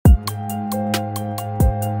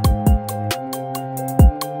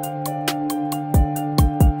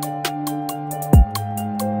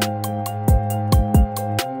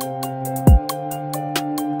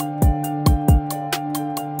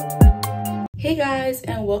Hey guys,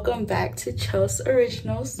 and welcome back to Chels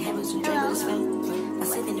Originals.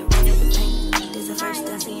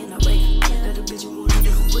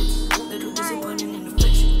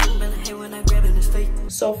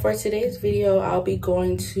 So for today's video, I'll be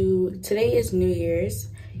going to, today is New Year's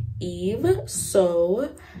Eve,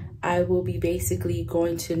 so I will be basically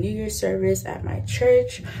going to New Year's service at my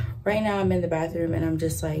church. Right now I'm in the bathroom and I'm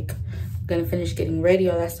just like gonna finish getting ready,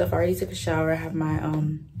 all that stuff. I already took a shower. I have my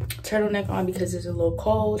turtleneck on because it's a little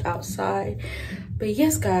cold outside. But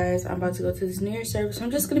yes guys, I'm about to go to this New Year's service.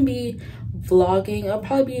 I'm just gonna be vlogging. It'll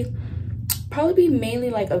probably be mainly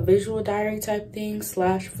like a visual diary type thing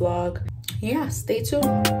slash vlog. Yeah, stay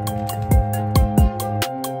tuned.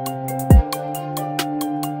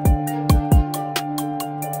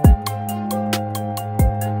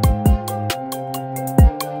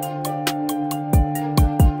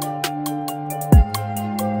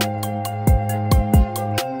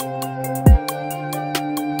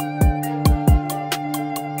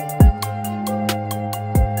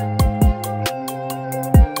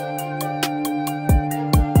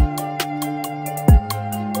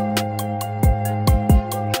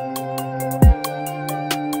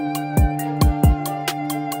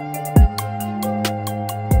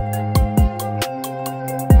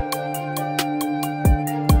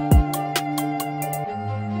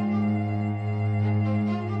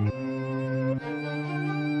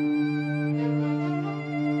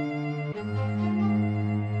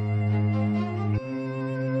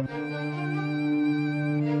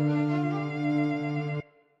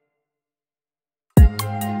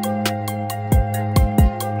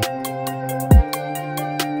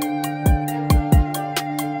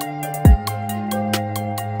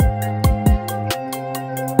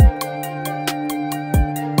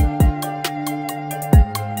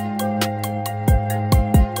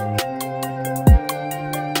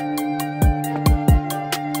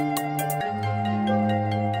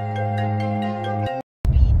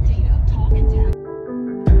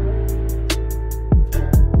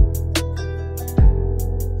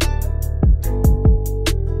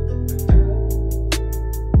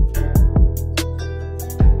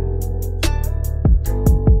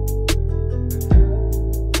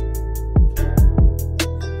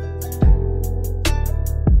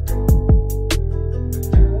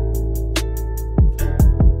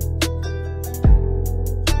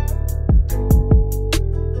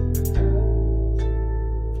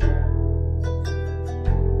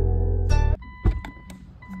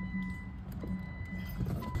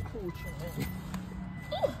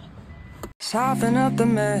 Soften up the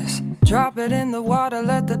mess, drop it in the water,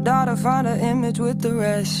 let the daughter find her image with the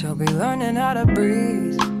rest. She'll be learning how to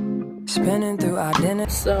breathe, spinning through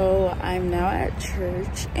identity. So I'm now at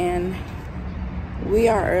church and we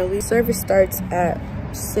are early. Service starts at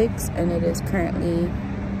 6 and it is currently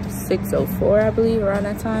 6:04, I believe, around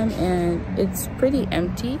that time, and it's pretty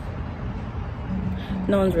empty.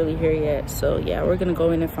 No one's really here yet, so yeah, we're gonna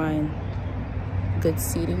go in and find good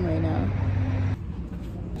seating right now.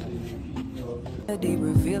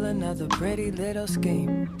 Reveal another pretty little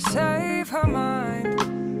scheme. Save her mind,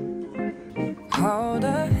 hold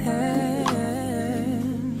her hand,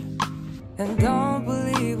 and don't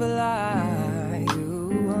believe a lie.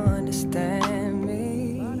 You understand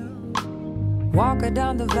me. Walk her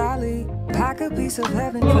down the valley, pack a piece of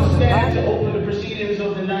heaven. Let's stand to open the proceedings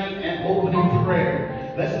of the night and open in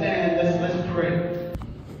prayer. Let's stand and let's pray.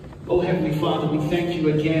 Oh, Heavenly Father, we thank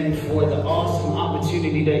you again for the awesome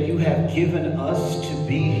opportunity that you have given us to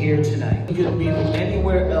be here tonight. We could be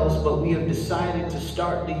anywhere else, but we have decided to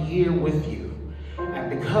start the year with you. And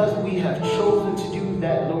because we have chosen to do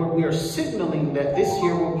that, Lord, we are signaling that this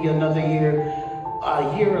year will be another year,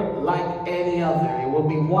 a year like any other. It will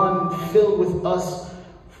be one filled with us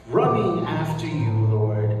running after you,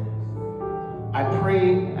 Lord. I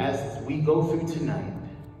pray as we go through tonight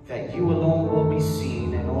that you alone will be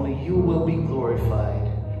seen and only you will be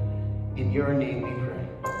glorified. In your name we pray.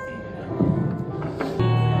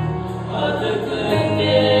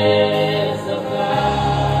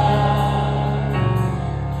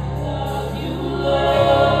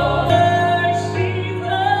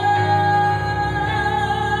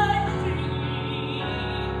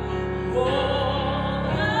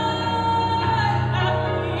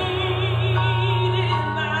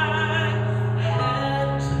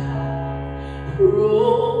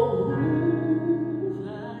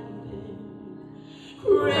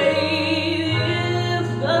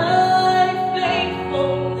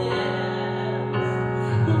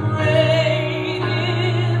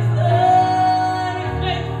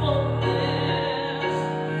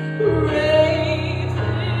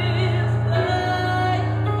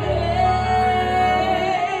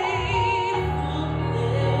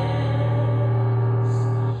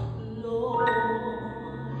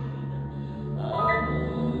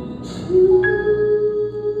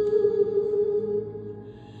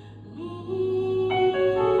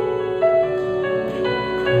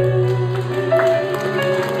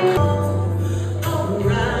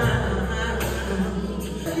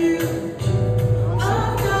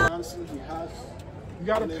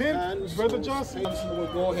 Brother Johnson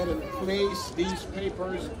will go ahead and place these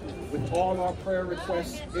papers with all our prayer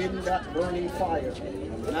requests in that burning fire.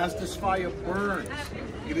 And as this fire burns,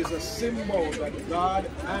 it is a symbol that God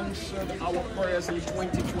answered our prayers in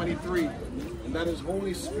 2023. And that His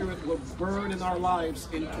Holy Spirit will burn in our lives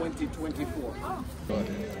in 2024.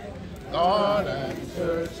 God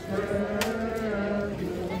answers prayer.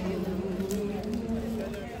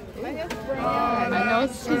 I know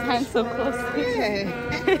she's hand so close.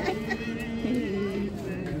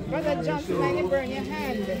 Brother Johnson, let me burn your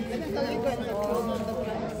hand.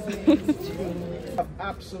 Have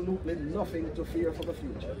absolutely nothing to fear for the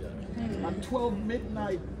future. At 12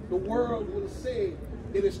 midnight, the world will say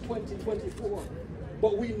it is 2024.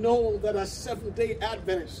 But we know that as Seventh-day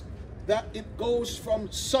Adventists, that it goes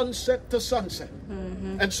from sunset to sunset.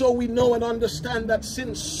 And so we know and understand that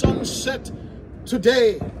since sunset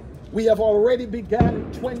today, we have already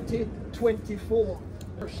began 2024.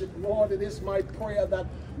 Worship, Lord, it is my prayer that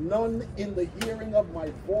none in the hearing of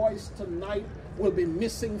my voice tonight will be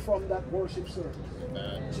missing from that worship service.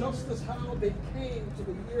 Just as how they came to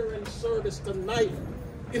the year-end service tonight,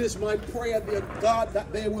 it is my prayer, dear God,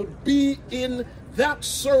 that they will be in that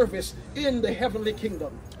service in the heavenly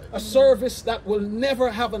kingdom. A service that will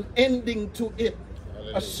never have an ending to it.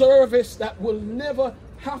 A service that will never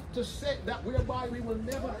have to say, that whereby we will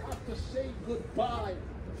never have to say goodbye.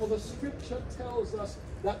 For the scripture tells us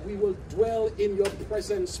that we will dwell in your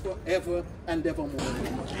presence forever and evermore.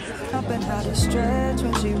 Helping how to stretch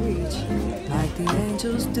when she reach, like the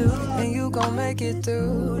angels do, and you gon' make it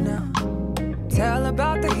through now. Tell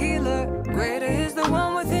about the healer, greater is the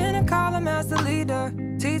one within, and call him as the leader.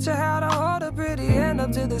 Teach her how to hold a pretty hand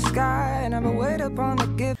up to the sky, and never wait upon the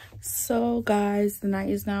gift. So guys, the night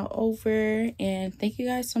is now over, and thank you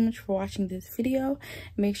guys so much for watching this video.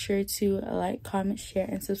 Make sure to like, comment, share,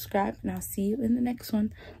 and subscribe, and I'll see you in the next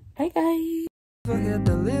one. Bye guys. Forget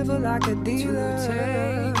to live like a dealer.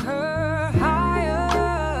 Take her